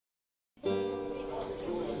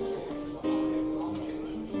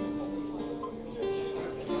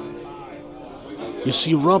You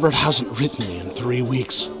see, Robert hasn't written me in 3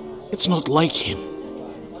 weeks. It's not like him.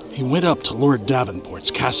 He went up to Lord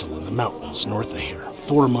Davenport's castle in the mountains north of here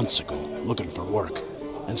 4 months ago, looking for work,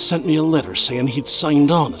 and sent me a letter saying he'd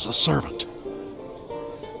signed on as a servant.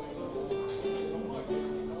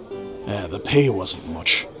 The pay wasn't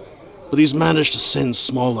much, but he's managed to send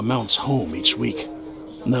small amounts home each week.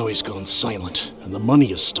 Now he's gone silent, and the money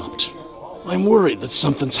has stopped. I'm worried that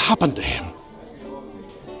something's happened to him.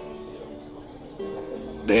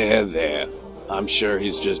 There. I'm sure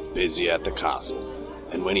he's just busy at the castle,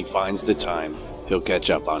 and when he finds the time, he'll catch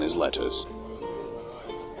up on his letters.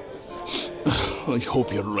 I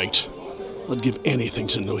hope you're right. I'd give anything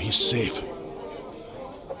to know he's safe.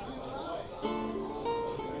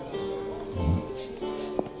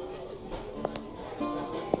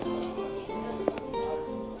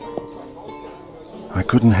 I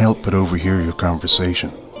couldn't help but overhear your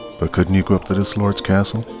conversation, but couldn't you go up to this lord's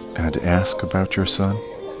castle and ask about your son?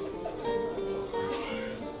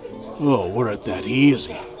 Oh, were it that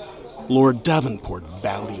easy? Lord Davenport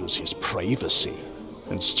values his privacy,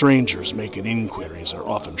 and strangers making inquiries are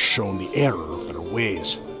often shown the error of their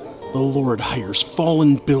ways. The Lord hires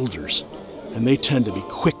fallen builders, and they tend to be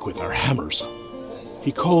quick with their hammers.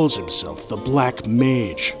 He calls himself the Black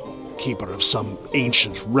Mage, keeper of some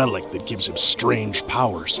ancient relic that gives him strange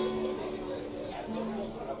powers.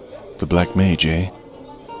 The Black Mage, eh?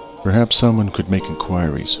 Perhaps someone could make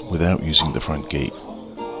inquiries without using the front gate.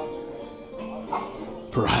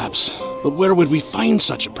 Perhaps, but where would we find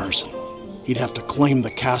such a person? He'd have to climb the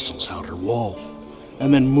castle's outer wall,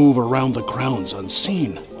 and then move around the grounds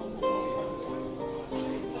unseen.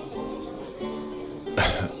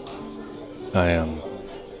 I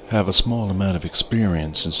have a small amount of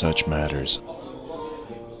experience in such matters.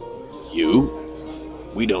 You?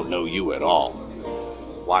 We don't know you at all.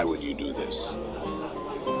 Why would you do this?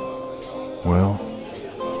 Well,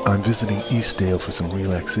 I'm visiting Eastdale for some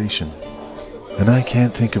relaxation, and I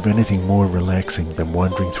can't think of anything more relaxing than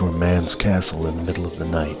wandering through a man's castle in the middle of the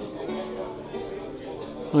night.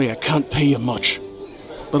 Oh, I can't pay you much,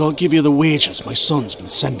 but I'll give you the wages my son's been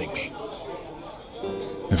sending me.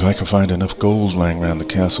 If I can find enough gold lying around the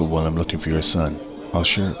castle while I'm looking for your son, I'll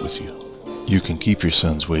share it with you. You can keep your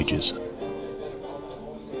son's wages.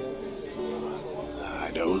 I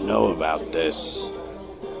don't know about this.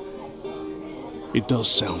 It does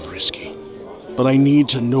sound risky, but I need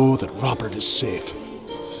to know that Robert is safe.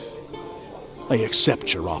 I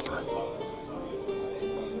accept your offer.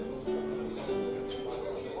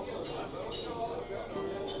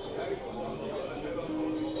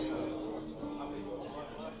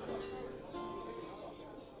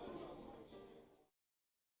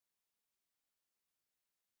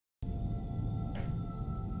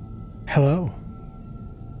 Hello,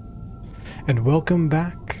 and welcome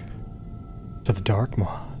back to the Dark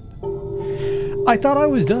Mod. I thought I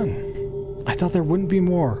was done. I thought there wouldn't be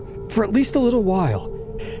more for at least a little while,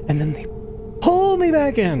 and then they pull me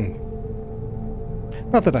back in.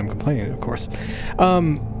 Not that I'm complaining, of course.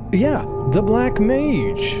 Yeah, the Black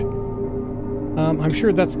Mage. I'm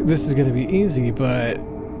sure this is going to be easy, but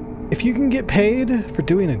if you can get paid for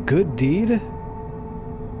doing a good deed,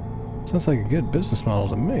 sounds like a good business model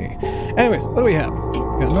to me. Anyways, what do we have?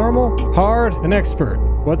 We got normal, hard, and expert.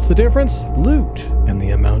 What's the difference? Loot and the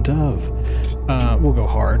amount of. We'll go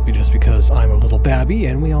hard just because I'm a little babby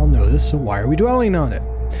and we all know this, so why are we dwelling on it?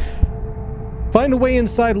 Find a way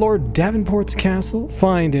inside Lord Davenport's castle.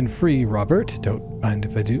 Find and free Robert. Don't mind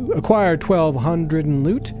if I do. Acquire 1,200 in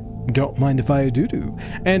loot. Don't mind if I do.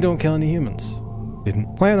 And don't kill any humans.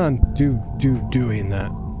 Didn't plan on doing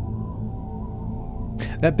that.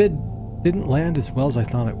 That bid didn't land as well as I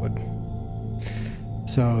thought it would.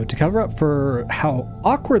 So to cover up for how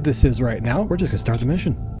awkward this is right now, we're just gonna start the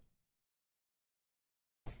mission.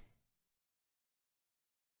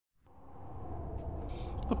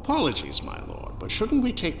 Apologies, my lord, but shouldn't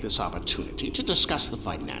we take this opportunity to discuss the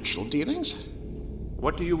financial dealings?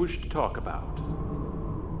 What do you wish to talk about?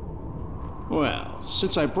 Well,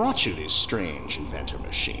 since I brought you these strange inventor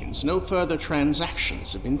machines, no further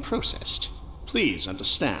transactions have been processed. Please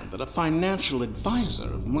understand that a financial advisor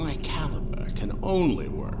of my caliber can only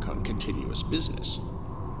work on continuous business.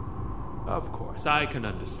 Of course, I can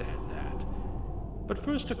understand that. But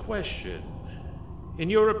first a question. In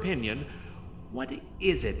your opinion, what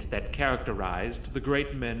is it that characterized the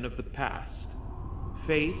great men of the past?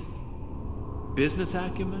 Faith? Business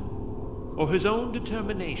acumen? Or his own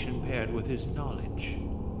determination paired with his knowledge?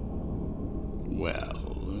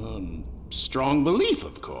 Well, strong belief,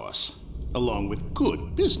 of course, along with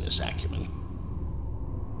good business acumen.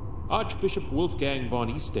 Archbishop Wolfgang von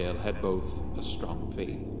Eastdale had both a strong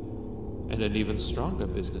faith and an even stronger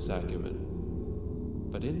business acumen.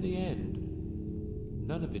 But in the end,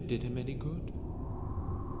 none of it did him any good.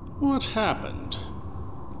 What happened?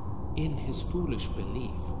 In his foolish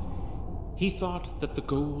belief, he thought that the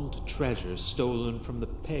gold treasure stolen from the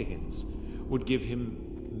pagans would give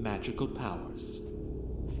him magical powers.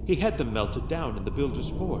 He had them melted down in the builder's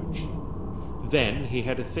forge. Then he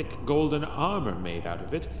had a thick golden armor made out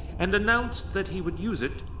of it and announced that he would use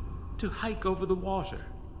it to hike over the water,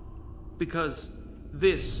 because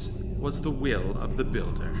this was the will of the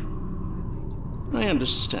builder. I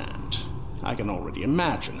understand. I can already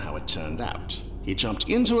imagine how it turned out. He jumped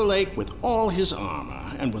into a lake with all his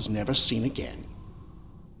armor and was never seen again.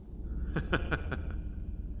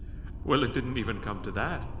 Well, it didn't even come to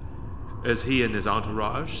that. As he and his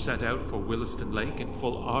entourage set out for Williston Lake in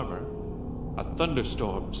full armor, a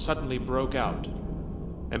thunderstorm suddenly broke out.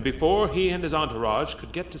 And before he and his entourage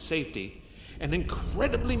could get to safety, an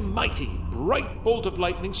incredibly mighty, bright bolt of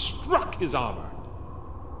lightning struck his armor.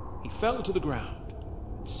 He fell to the ground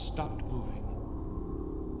and stopped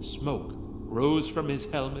moving. Smoke rose from his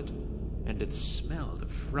helmet, and it smelled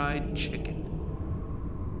of fried chicken.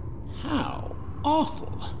 How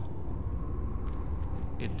awful.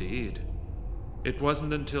 Indeed. It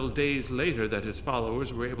wasn't until days later that his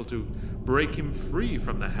followers were able to break him free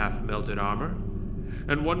from the half-melted armor,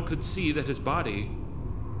 and one could see that his body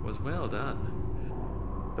was well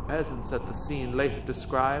done. The peasants at the scene later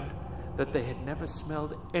described that they had never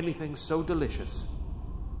smelled anything so delicious.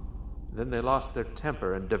 Then they lost their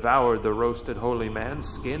temper and devoured the roasted holy man's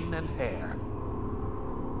skin and hair.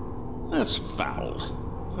 That's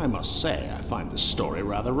foul. I must say, I find this story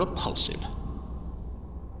rather repulsive.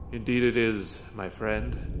 Indeed it is, my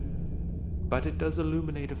friend. But it does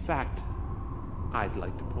illuminate a fact I'd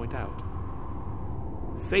like to point out.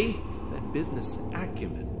 Faith and business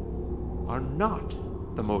acumen are not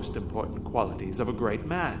the most important qualities of a great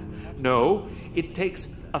man. No, it takes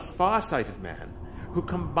a far-sighted man who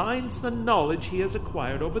combines the knowledge he has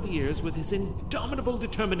acquired over the years with his indomitable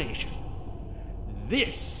determination.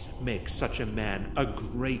 This makes such a man a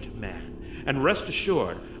great man. And rest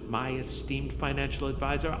assured, my esteemed financial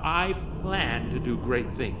advisor, I plan to do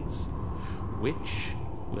great things, which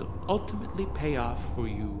will ultimately pay off for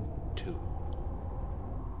you too,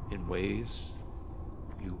 in ways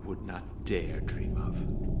you would not dare dream of.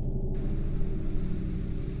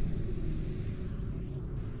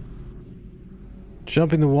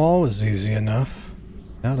 Jumping the wall was easy enough.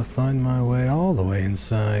 Now to find my way all the way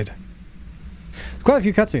inside. Quite a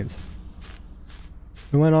few cutscenes.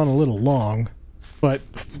 We went on a little long, but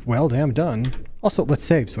well damn done. Also, let's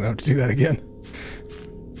save so we don't have to do that again.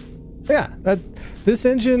 Yeah, this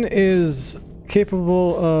engine is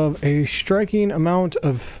capable of a striking amount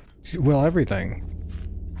of, well, everything.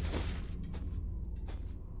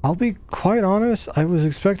 I'll be quite honest, I was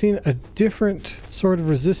expecting a different sort of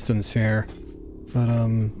resistance here. But,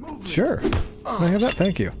 sure. Can I have that?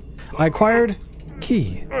 Thank you. I acquired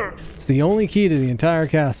key. It's the only key to the entire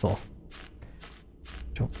castle.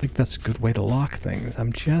 Don't think that's a good way to lock things.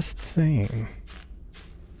 I'm just saying.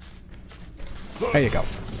 There you go.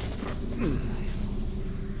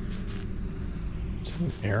 Is there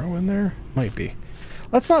an arrow in there? Might be.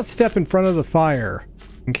 Let's not step in front of the fire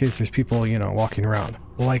in case there's people, you know, walking around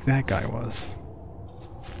like that guy was.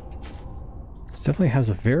 This definitely has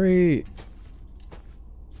a very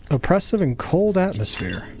oppressive and cold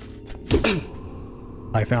atmosphere.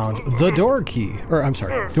 I found the door key. Or, I'm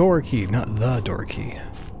sorry, door key, not the door key.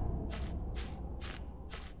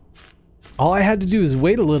 All I had to do is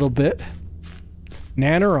wait a little bit,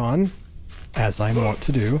 nanner on, as I want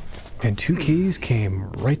to do, and 2 keys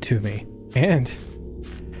came right to me. And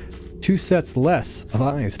 2 sets less of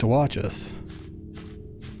eyes to watch us.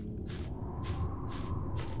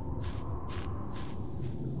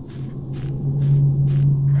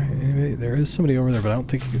 There is somebody over there, but I don't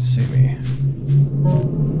think he can see me.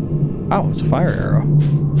 Oh, it's a fire arrow.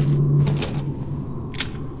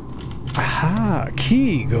 Aha!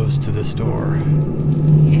 Key goes to this door.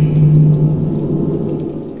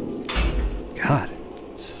 God,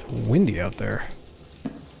 it's windy out there.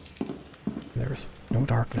 There's no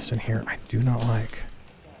darkness in here. I do not like.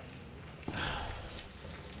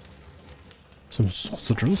 Some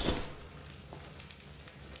sausages.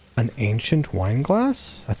 An ancient wine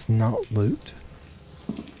glass? That's not loot.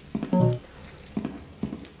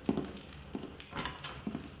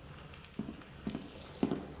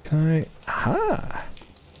 Can I? Aha!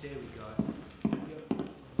 There we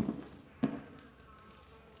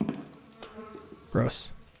go.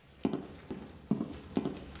 Gross.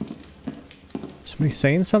 Somebody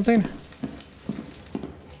saying something?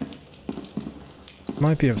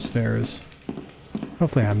 Might be upstairs.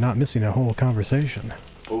 Hopefully I'm not missing a whole conversation.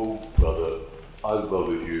 Oh, brother, I love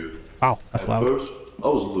it here. Wow, that's loud. At first, I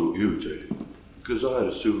was a little irritated, because I had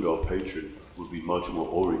assumed our patron would be much more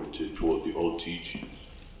oriented toward the old teachings.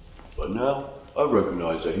 But now, I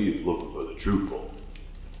recognize that he is looking for the true form.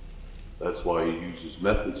 That's why he uses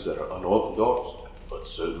methods that are unorthodox, but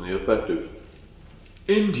certainly effective.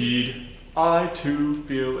 Indeed, I too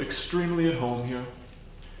feel extremely at home here.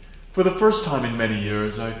 For the first time in many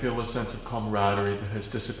years, I feel a sense of camaraderie that has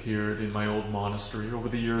disappeared in my old monastery over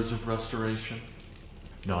the years of restoration.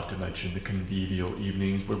 Not to mention the convivial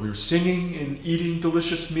evenings where we were singing and eating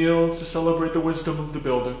delicious meals to celebrate the wisdom of the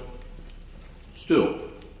builder. Still,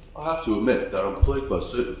 I have to admit that I'm plagued by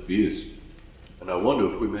certain fears, and I wonder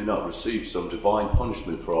if we may not receive some divine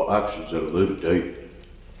punishment for our actions at a later date.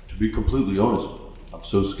 To be completely honest, I'm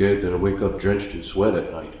so scared that I wake up drenched in sweat at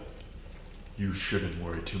night. You shouldn't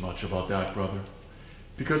worry too much about that, brother,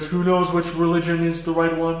 because who knows which religion is the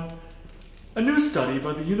right one? A new study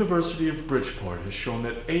by the University of Bridgeport has shown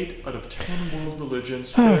that 8 out of 10 world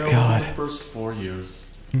religions fail in the first 4 years.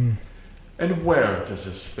 And where does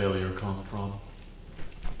this failure come from?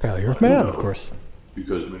 Failure of man, of course.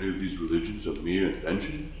 Because many of these religions are mere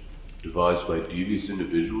inventions, devised by devious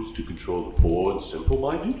individuals to control the poor and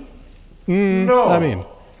simple-minded? No! I mean,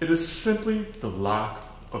 it is simply the lack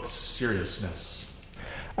of seriousness.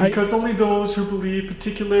 Because only those who believe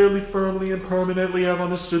particularly firmly and permanently have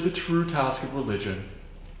understood the true task of religion,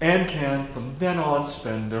 and can from then on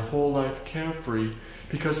spend their whole life carefree,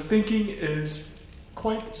 because thinking is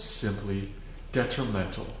quite simply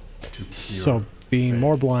detrimental to pure so being faith.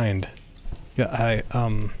 more blind. Yeah,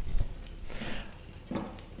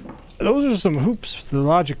 those are some hoops, the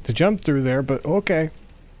logic to jump through there, but okay.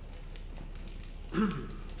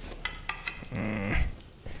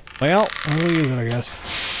 Well, I'll use it, I guess.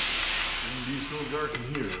 Shouldn't be so dark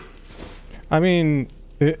in here. I mean,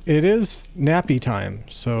 it is nappy time,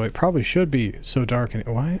 so it probably should be so dark in it.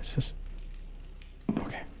 Why is this?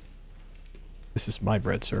 Okay. This is my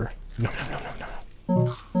bread, sir. No.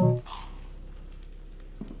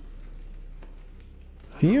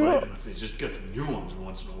 Can you, If they just get some new ones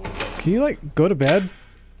once in a while. can you, like, go to bed?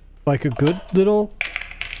 Like a good little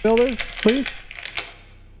builder, please?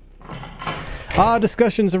 Ah,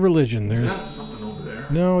 discussions of religion. There's Something over there.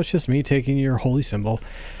 no, it's just me taking your holy symbol.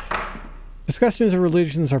 Discussions of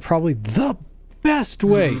religions are probably the best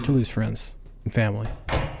way to lose friends and family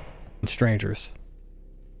and strangers.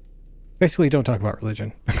 Basically, don't talk about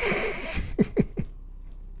religion.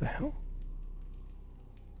 The hell?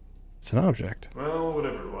 It's an object. Well,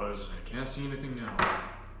 whatever it was, I can't see anything now.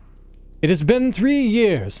 It has been 3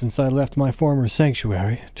 years since I left my former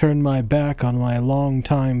sanctuary, turned my back on my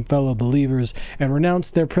long-time fellow believers, and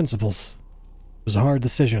renounced their principles. It was a hard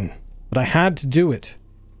decision, but I had to do it.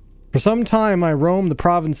 For some time I roamed the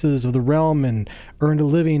provinces of the realm and earned a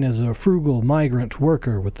living as a frugal migrant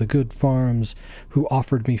worker with the good farms who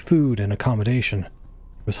offered me food and accommodation.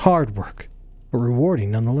 It was hard work, but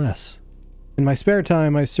rewarding nonetheless. In my spare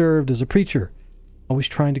time I served as a preacher, always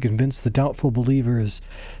trying to convince the doubtful believers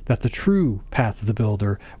that the true path of the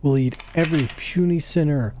builder will lead every puny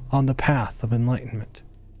sinner on the path of enlightenment.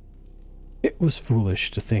 It was foolish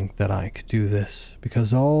to think that I could do this,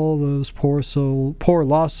 because all those poor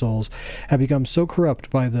lost souls had become so corrupt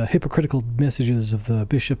by the hypocritical messages of the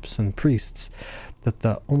bishops and priests that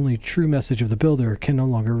the only true message of the builder can no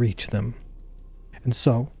longer reach them. And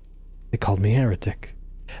so, they called me heretic.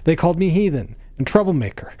 They called me heathen and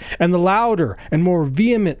troublemaker, and the louder and more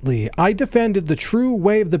vehemently I defended the true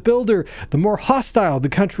way of the builder, the more hostile the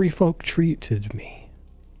country folk treated me.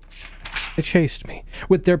 They chased me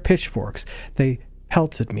with their pitchforks, they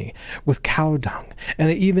pelted me with cow dung, and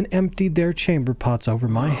they even emptied their chamber pots over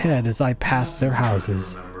my head as I passed their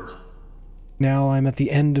houses. Now I'm at the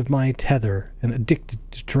end of my tether and addicted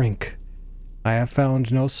to drink. I have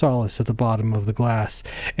found no solace at the bottom of the glass,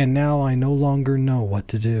 and now I no longer know what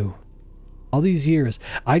to do. All these years,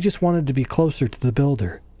 I just wanted to be closer to the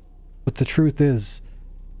builder. But the truth is,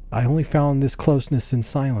 I only found this closeness in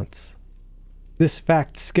silence. This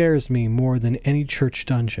fact scares me more than any church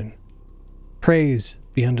dungeon. Praise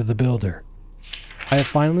be unto the builder. I have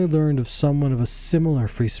finally learned of someone of a similar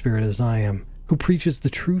free spirit as I am, who preaches the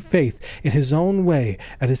true faith in his own way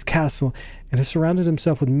at his castle, and has surrounded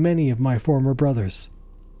himself with many of my former brothers.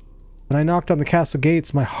 When I knocked on the castle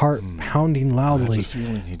gates, my heart pounding loudly. I have the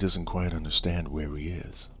feeling he doesn't quite understand where he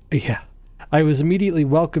is. Yeah. I was immediately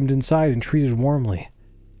welcomed inside and treated warmly.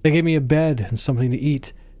 They gave me a bed and something to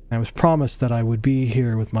eat, and I was promised that I would be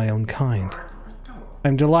here with my own kind. I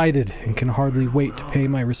am delighted and can hardly wait to pay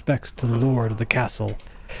my respects to the lord of the castle.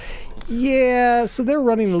 Yeah, so they're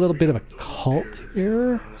running a little bit of a cult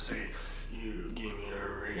here.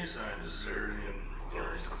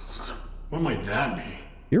 What might that be?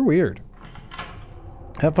 You're weird.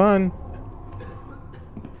 Have fun.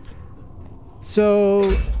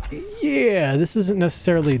 So, yeah, this isn't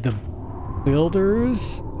necessarily the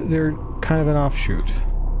builders. They're kind of an offshoot.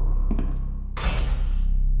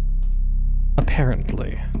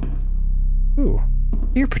 Apparently. Ooh,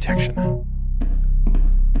 ear protection.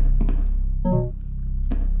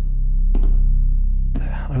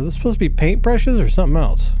 Are those supposed to be paintbrushes or something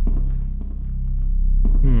else?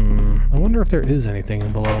 I wonder if there is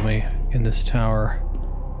anything below me in this tower.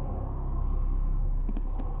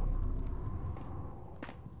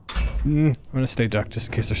 I'm gonna stay ducked just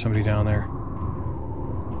in case there's somebody down there.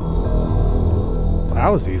 Well, that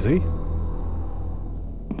was easy.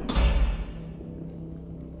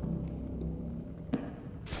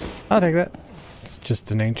 I'll take that. It's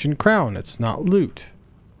just an ancient crown. It's not loot.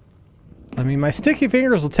 I mean, my sticky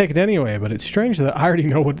fingers will take it anyway, but it's strange that I already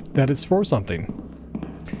know that it's for something.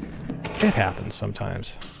 It happens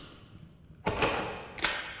sometimes.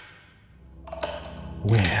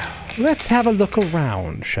 Well, let's have a look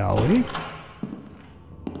around, shall we?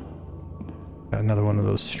 Got another one of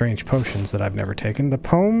those strange potions that I've never taken. The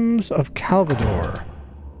Poems of Calvador.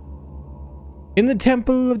 In the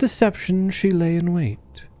Temple of Deception she lay in wait.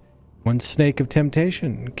 One snake of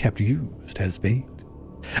temptation kept used as bait.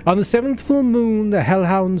 On the 7th full moon the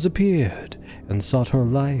hellhounds appeared, and sought her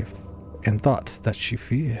life, and thought that she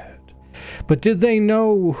feared. But did they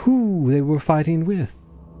know who they were fighting with?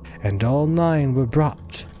 And all 9 were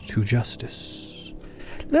brought to justice.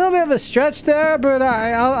 A little bit of a stretch there, but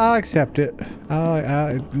I'll accept it.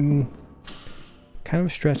 Kind of a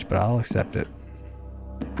stretch, but I'll accept it.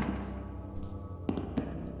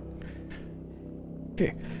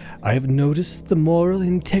 Okay. I have noticed the moral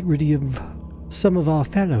integrity of some of our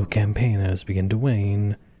fellow campaigners begin to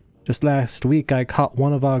wane. Just last week I caught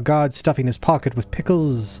one of our guards stuffing his pocket with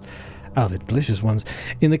pickles, albeit delicious ones,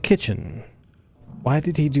 in the kitchen. Why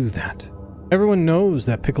did he do that? Everyone knows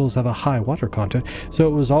that pickles have a high water content, so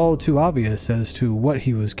it was all too obvious as to what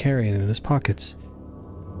he was carrying in his pockets.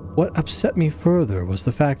 What upset me further was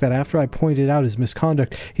the fact that after I pointed out his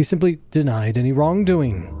misconduct, he simply denied any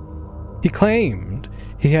wrongdoing. He claimed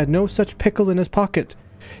he had no such pickle in his pocket.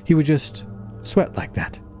 He would just sweat like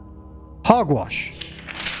that. Hogwash!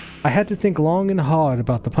 I had to think long and hard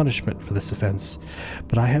about the punishment for this offense,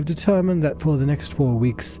 but I have determined that for the next 4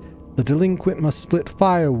 weeks, the delinquent must split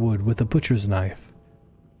firewood with a butcher's knife.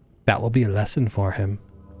 That will be a lesson for him.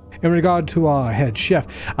 In regard to our head chef,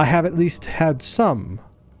 I have at least had some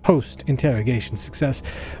post-interrogation success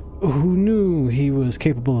who knew he was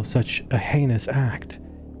capable of such a heinous act.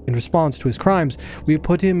 In response to his crimes, we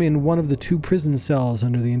put him in one of the 2 prison cells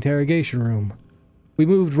under the interrogation room. We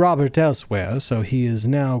moved Robert elsewhere, so he is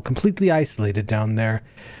now completely isolated down there.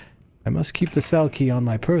 I must keep the cell key on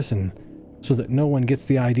my person, so that no one gets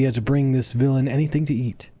the idea to bring this villain anything to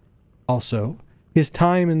eat. Also, his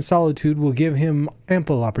time in solitude will give him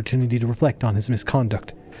ample opportunity to reflect on his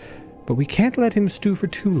misconduct. But we can't let him stew for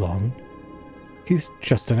too long. He's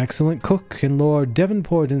just an excellent cook, and Lord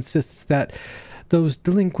Devonport insists that those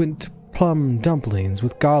delinquent plum dumplings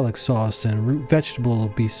with garlic sauce and root vegetable will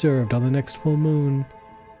be served on the next full moon.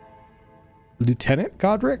 Lieutenant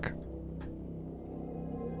Godric?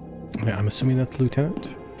 I'm assuming that's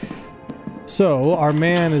Lieutenant. So, our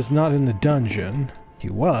man is not in the dungeon. He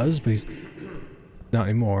was, but he's not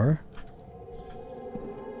anymore.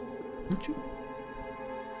 Would you?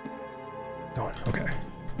 No, okay.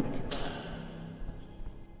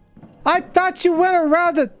 I thought you went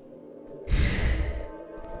around the...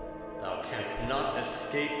 Thou canst not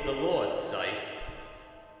escape the Lord's sight.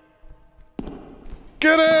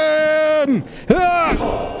 Get him!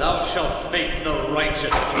 Ah! Thou shalt face the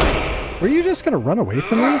righteous flames. Were you just gonna run away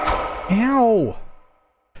from me? Ow!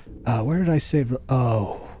 Where did I save the...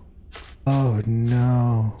 Oh. Oh,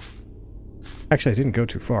 no. Actually, I didn't go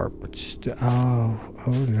too far, but... Oh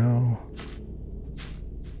no.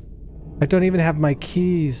 I don't even have my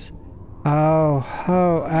keys. I'll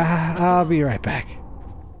be right back.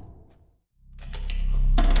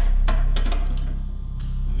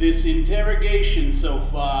 This interrogation so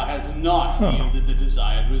far has not yielded the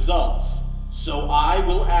desired results, so I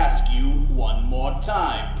will ask you one more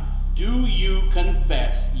time. Do you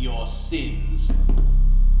confess your sins?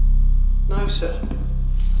 No, sir.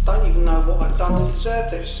 I don't even know what I've done to deserve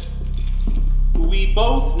this. We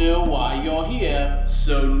both know why you're here,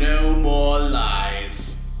 so no more lies.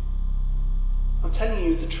 I'm telling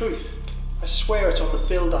you the truth. I swear it on the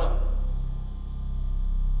builder.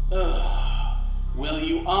 Well,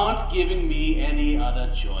 you aren't giving me any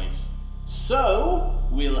other choice. So,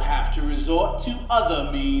 we'll have to resort to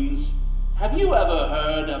other means. Have you ever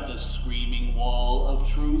heard of the Screaming Wall of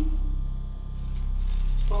Truth?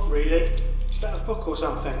 Not really. Is that a book or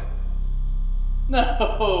something?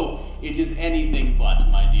 No, it is anything but,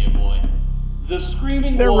 my dear boy. The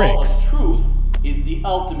Screaming They're Wall rakes. of Truth is the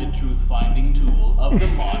ultimate truth-finding tool of the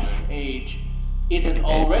modern age. It has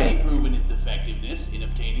already proven its effectiveness in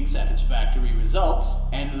obtaining satisfactory results,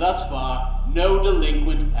 and thus far, no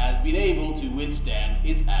delinquent has been able to withstand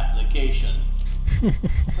its application.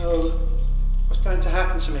 Oh, what's going to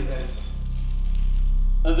happen to me then?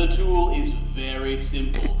 The tool is very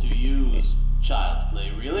simple to use. Child's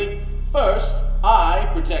play, really. First, I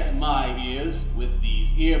protect my ears with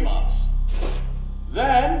these earmuffs.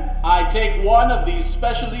 Then, I take one of these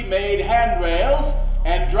specially made handrails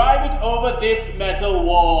and drive it over this metal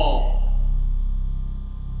wall.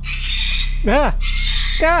 Ah!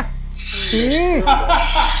 Ah!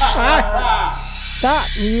 Ah! Stop!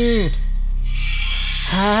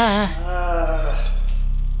 Ah!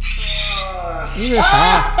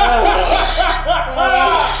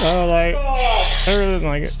 Oh, like, I really didn't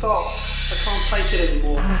like it. Stop. I can't take it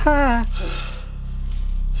anymore.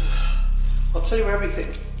 I'll tell you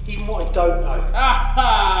everything, even what I don't know.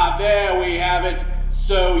 Aha! There we have it.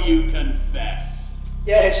 So you confess.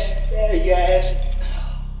 Yes.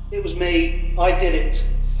 It was me. I did it.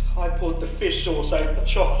 I poured the fish sauce over the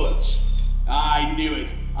chocolates. I knew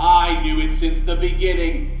it. I knew it since the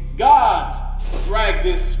beginning. Guards, drag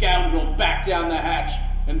this scoundrel back down the hatch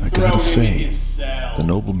and I throw gotta him in say, his cell. the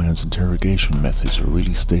nobleman's interrogation methods are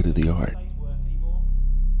really state-of-the-art.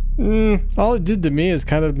 All it did to me is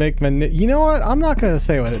kind of make my... You know what? I'm not going to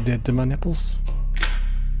say what it did to my nipples.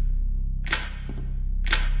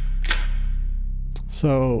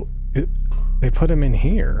 So, they put him in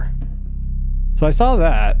here. So I saw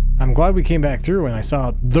that. I'm glad we came back through and I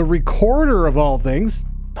saw the recorder of all things.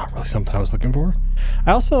 Not really something I was looking for.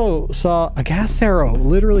 I also saw a gas arrow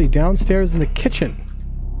literally downstairs in the kitchen.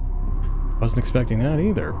 Wasn't expecting that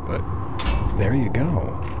either, but there you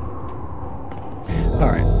go.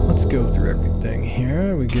 Alright, let's go through everything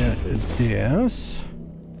here. We got this.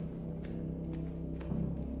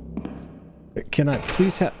 Can I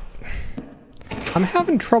please have... I'm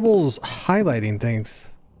having troubles highlighting things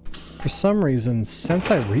for some reason since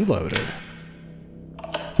I reloaded.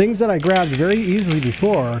 Things that I grabbed very easily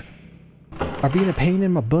before are being a pain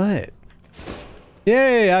in my butt.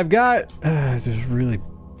 Yay, I've got... this is really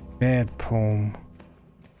bad poem.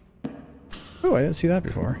 Oh, I didn't see that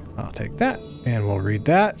before. I'll take that, and we'll read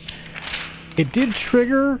that. It did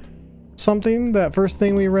trigger something, that first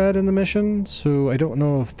thing we read in the mission, so I don't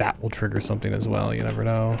know if that will trigger something as well. You never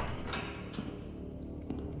know.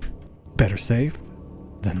 Better safe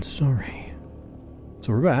than sorry.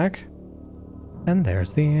 So we're back, and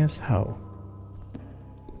there's the asshole.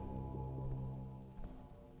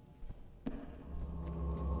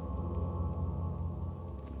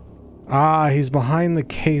 Ah, he's behind the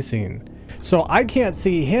casing. So I can't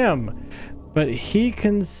see him, but he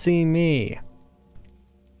can see me.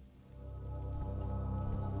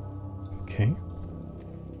 Okay.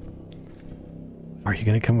 Are you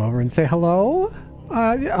gonna come over and say hello?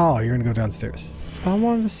 Oh, you're gonna go downstairs. I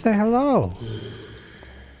wanted to say hello.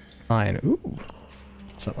 Fine. Ooh.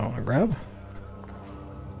 Something I want to grab.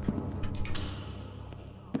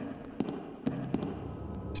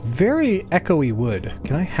 It's very echoey wood.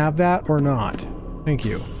 Can I have that or not? Thank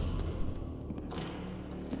you.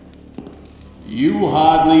 You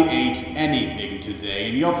hardly ate anything today,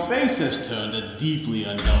 and your face has turned a deeply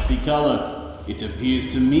unhealthy color. It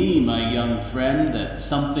appears to me, my young friend, that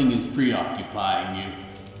something is preoccupying you.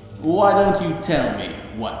 Why don't you tell me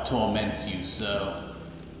what torments you so?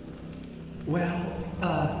 Well,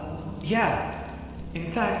 yeah. In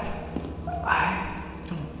fact, I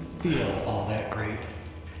don't feel all that great.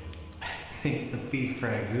 I think the beef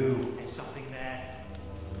ragout is something that...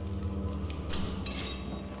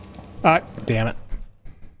 Damn it.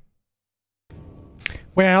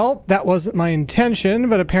 Well, that wasn't my intention,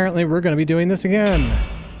 but apparently we're going to be doing this again.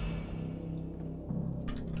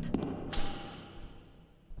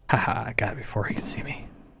 Haha, I got it before he could see me.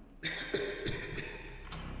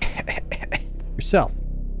 Yourself.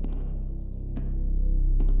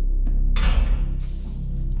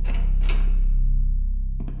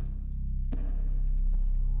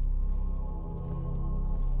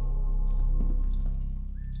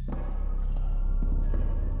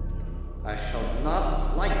 I shall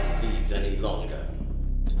not like these any longer.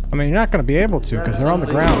 I mean, you're not going to be able to because they're on the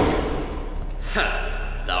ground.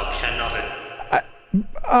 Ha! Thou cannot.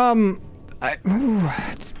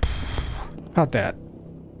 About that.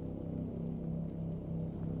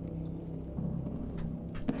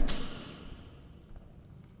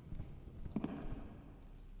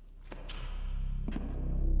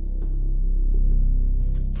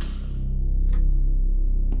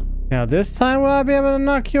 Now this time will I be able to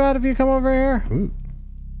knock you out if you come over here? Ooh.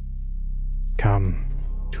 Come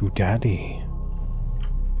to daddy.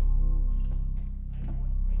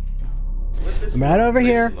 I'm right over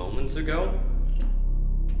here. Moments ago?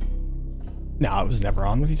 No, it was never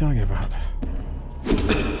on. What are you talking about?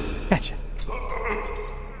 Gotcha.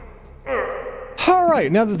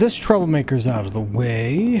 Alright, now that this troublemaker's out of the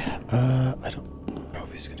way, I don't know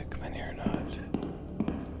if he's gonna come in here or not.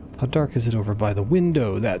 How dark is it over by the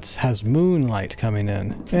window that has moonlight coming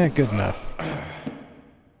in? Eh, good enough.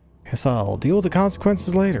 Guess I'll deal with the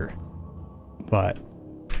consequences later. But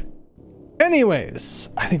anyways,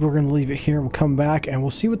 I think we're gonna leave it here. We'll come back and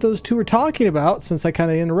we'll see what those two are talking about, since I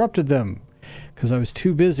kind of interrupted them because I was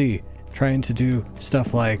too busy trying to do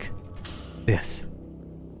stuff like this.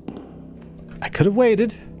 I could have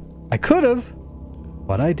waited. I could have,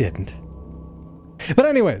 but I didn't. But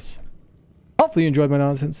anyways, hopefully you enjoyed my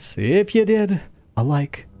nonsense. If you did, a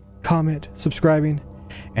like, comment, subscribing,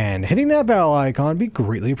 and hitting that bell icon would be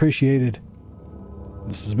greatly appreciated.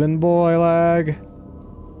 This has been Boylag,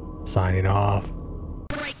 signing off.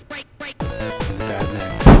 Bad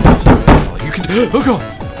neck. You can. Oh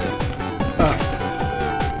god!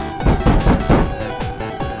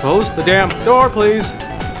 Close the damn door, please.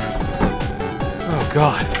 Oh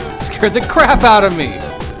god, it scared the crap out of me.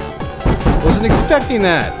 Wasn't expecting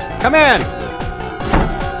that. Come in.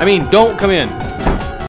 I mean, don't come in.